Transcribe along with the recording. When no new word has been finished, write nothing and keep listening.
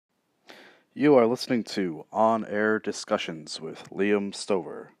You are listening to On Air Discussions with Liam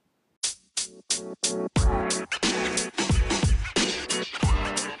Stover.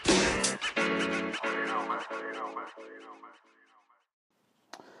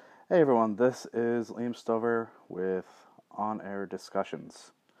 Hey everyone, this is Liam Stover with On Air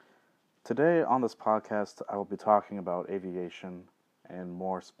Discussions. Today on this podcast, I will be talking about aviation and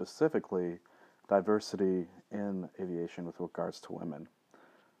more specifically, diversity in aviation with regards to women.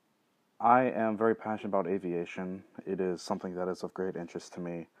 I am very passionate about aviation. It is something that is of great interest to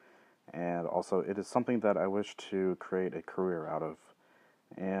me, and also it is something that I wish to create a career out of.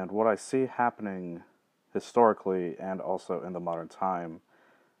 And what I see happening historically and also in the modern time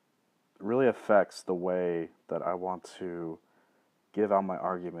really affects the way that I want to give out my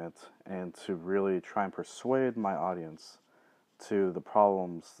argument and to really try and persuade my audience to the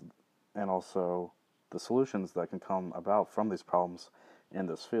problems and also the solutions that can come about from these problems in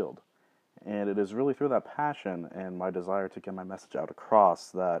this field. And it is really through that passion and my desire to get my message out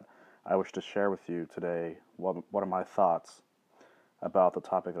across that I wish to share with you today what are my thoughts about the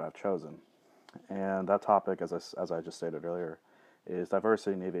topic that I've chosen. And that topic, as I just stated earlier, is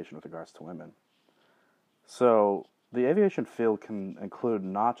diversity in aviation with regards to women. So the aviation field can include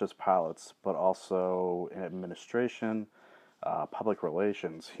not just pilots, but also in administration, public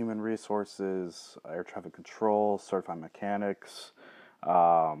relations, human resources, air traffic control, certified mechanics,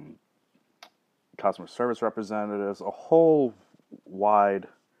 um, customer service representatives, a whole wide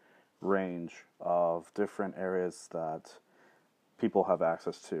range of different areas that people have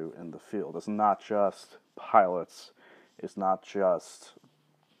access to in the field. It's not just pilots, it's not just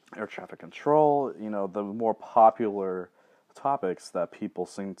air traffic control, the more popular topics that people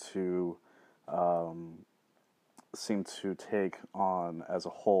um, seem to take on as a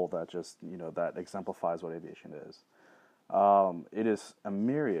whole that just, that exemplifies what aviation is. It is a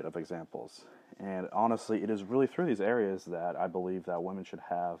myriad of examples. And honestly, it is really through these areas that I believe that women should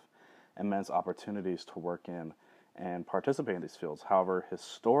have immense opportunities to work in and participate in these fields. However,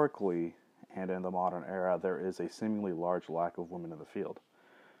 historically and in the modern era, there is a seemingly large lack of women in the field.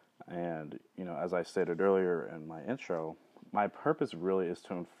 And, as I stated earlier in my intro, my purpose really is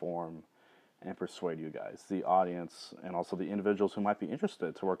to inform and persuade you guys, the audience, and also the individuals who might be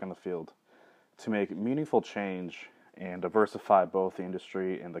interested to work in the field, to make meaningful change and diversify both the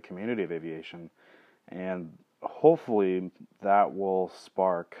industry and the community of aviation. And hopefully that will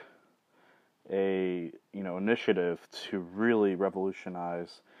spark a initiative to really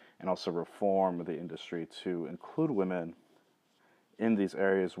revolutionize and also reform the industry to include women in these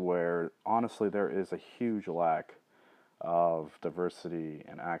areas where honestly there is a huge lack of diversity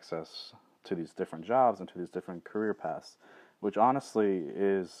and access to these different jobs and to these different career paths, which honestly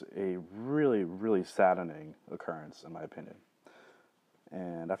is a really, really saddening occurrence in my opinion.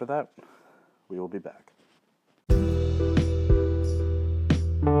 And after that, we will be back.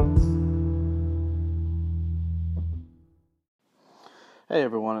 Hey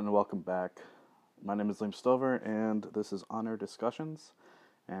everyone, and welcome back. My name is Liam Stover, and this is On Air Discussions,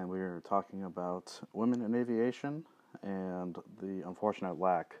 and we are talking about women in aviation and the unfortunate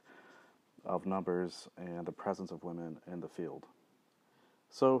lack of numbers and the presence of women in the field.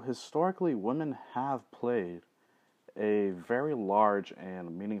 So historically, women have played a very large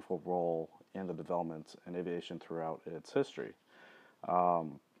and meaningful role in the development in aviation throughout its history.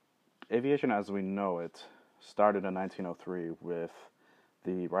 Um, Aviation as we know it started in 1903 with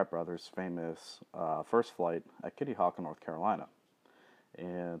the Wright brothers' famous first flight at Kitty Hawk in North Carolina.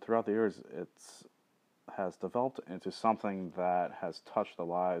 And throughout the years, it has developed into something that has touched the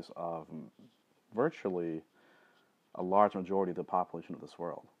lives of virtually a large majority of the population of this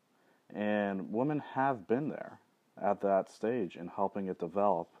world. And women have been there at that stage in helping it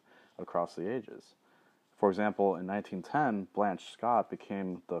develop across the ages. For example, in 1910, Blanche Scott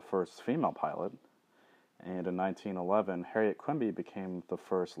became the first female pilot, and in 1911, Harriet Quimby became the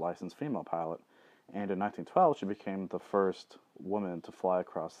first licensed female pilot, and in 1912, she became the first woman to fly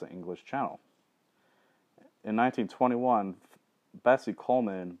across the English Channel. In 1921, Bessie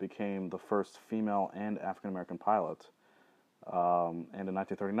Coleman became the first female and African American pilot. And in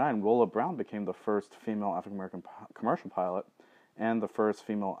 1939, Rolla Brown became the first female African American commercial pilot and the first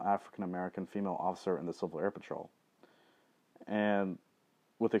female African American female officer in the Civil Air Patrol. And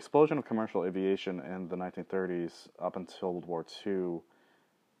with the explosion of commercial aviation in the 1930s up until World War II,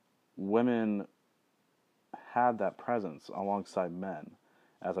 women had that presence alongside men,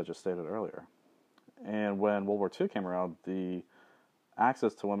 as I just stated earlier. And when World War II came around, the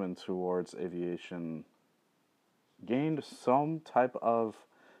access to women towards aviation gained some type of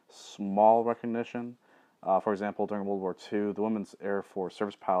small recognition, For example, during World War II, the Women's Air Force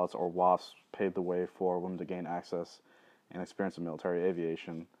Service Pilots, or WASPs, paved the way for women to gain access and experience in military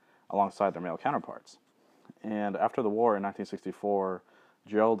aviation alongside their male counterparts. And after the war in 1964,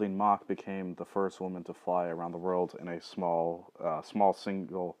 Geraldine Mock became the first woman to fly around the world in a small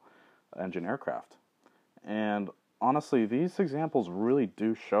single-engine aircraft. And honestly, these examples really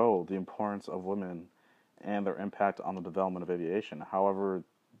do show the importance of women and their impact on the development of aviation. However,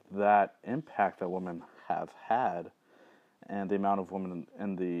 that impact that women have had and the amount of women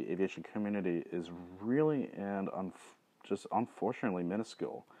in the aviation community is really and just unfortunately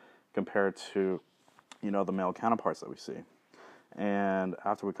minuscule compared to, the male counterparts that we see. And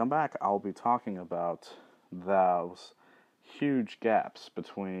after we come back, I'll be talking about those huge gaps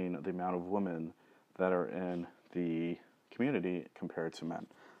between the amount of women that are in the community compared to men.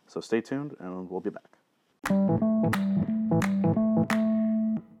 So stay tuned and we'll be back.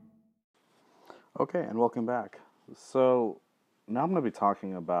 Okay, and welcome back. So now I'm going to be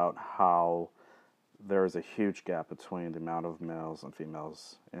talking about how there is a huge gap between the amount of males and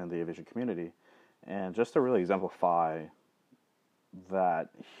females in the aviation community. And just to really exemplify that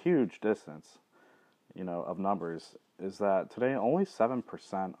huge distance, of numbers, is that today only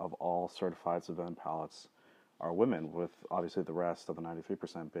 7% of all certified civilian pilots are women, with obviously the rest of the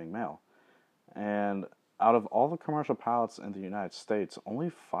 93% being male. And out of all the commercial pilots in the United States,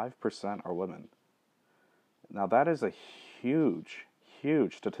 only 5% are women. Now that is a huge,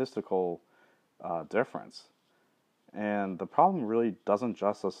 huge statistical difference. And the problem really doesn't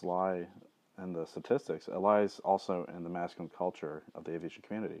just lie in the statistics. It lies also in the masculine culture of the aviation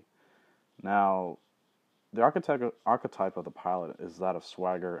community. Now, the archetype of the pilot is that of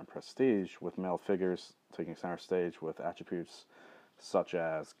swagger and prestige, with male figures taking center stage with attributes such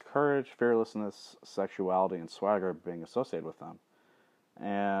as courage, fearlessness, sexuality, and swagger being associated with them.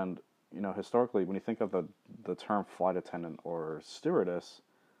 And, historically, when you think of the term flight attendant or stewardess,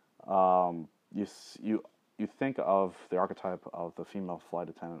 you think of the archetype of the female flight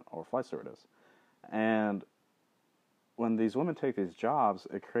attendant or flight stewardess. And when these women take these jobs,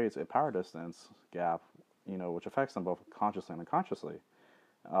 it creates a power distance gap, which affects them both consciously and unconsciously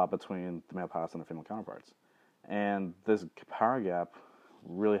between the male pilots and their female counterparts. And this power gap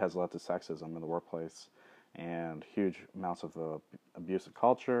really has led to sexism in the workplace and huge amounts of abusive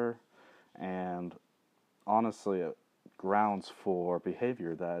culture and, honestly, grounds for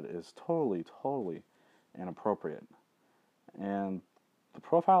behavior that is totally, totally inappropriate. And the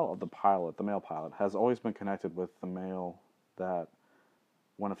profile of the pilot, the male pilot, has always been connected with the male that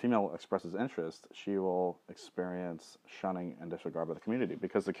when a female expresses interest, she will experience shunning and disregard by the community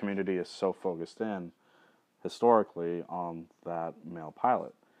because the community is so focused in historically on that male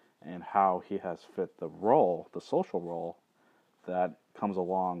pilot and how he has fit the role, the social role that comes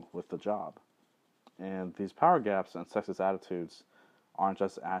along with the job. And these power gaps and sexist attitudes aren't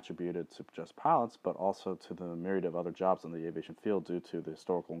just attributed to just pilots, but also to the myriad of other jobs in the aviation field due to the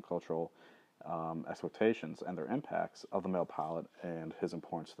historical and cultural expectations and their impacts of the male pilot and his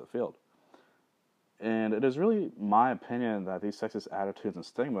importance to the field. And it is really my opinion that these sexist attitudes and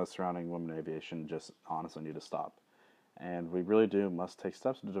stigmas surrounding women in aviation just honestly need to stop. And we really must take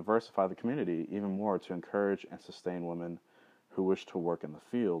steps to diversify the community even more to encourage and sustain women who wish to work in the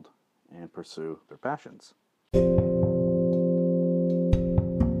field and pursue their passions.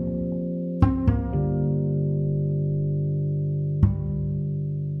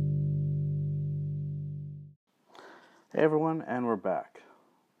 Hey everyone, and we're back.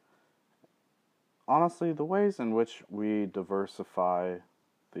 Honestly, the ways in which we diversify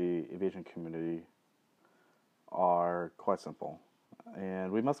the aviation community are quite simple.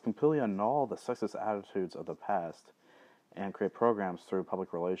 And we must completely annul the sexist attitudes of the past and create programs through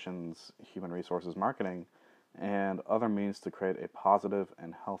public relations, human resources marketing, and other means to create a positive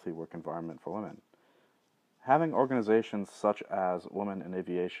and healthy work environment for women. Having organizations such as Women in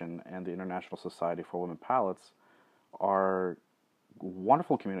Aviation and the International Society for Women Pilots are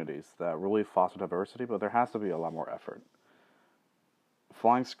wonderful communities that really foster diversity, but there has to be a lot more effort.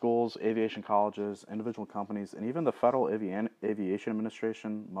 Flying schools, aviation colleges, individual companies, and even the Federal Aviation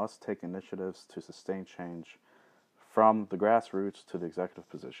Administration must take initiatives to sustain change from the grassroots to the executive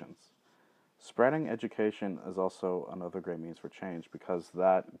positions. Spreading education is also another great means for change because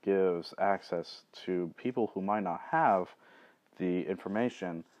that gives access to people who might not have the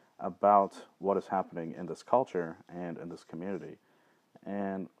information about what is happening in this culture and in this community.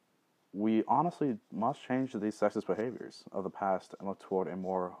 And we honestly must change these sexist behaviors of the past and look toward a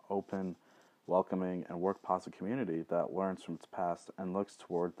more open, welcoming, and work-positive community that learns from its past and looks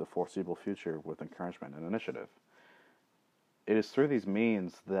toward the foreseeable future with encouragement and initiative. It is through these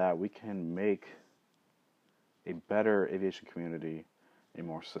means that we can make a better aviation community, a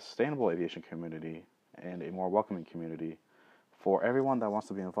more sustainable aviation community, and a more welcoming community for everyone that wants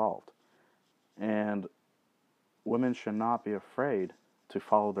to be involved. And women should not be afraid to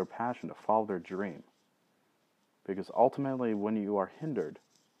follow their passion, to follow their dream. Because ultimately, when you are hindered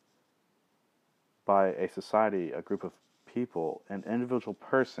by a society, a group of people, an individual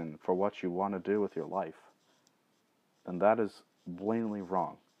person for what you want to do with your life, then that is blatantly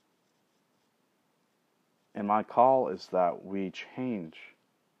wrong. And my call is that we change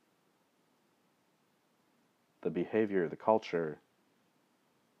the behavior, the culture,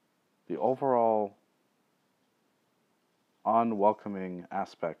 the overall unwelcoming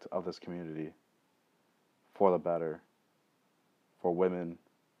aspect of this community for the better, for women,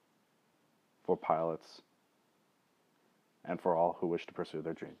 for pilots, and for all who wish to pursue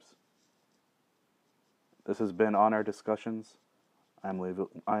their dreams. This has been On Air Discussions. I am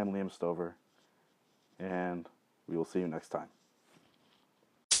Liam Stover, and we will see you next time.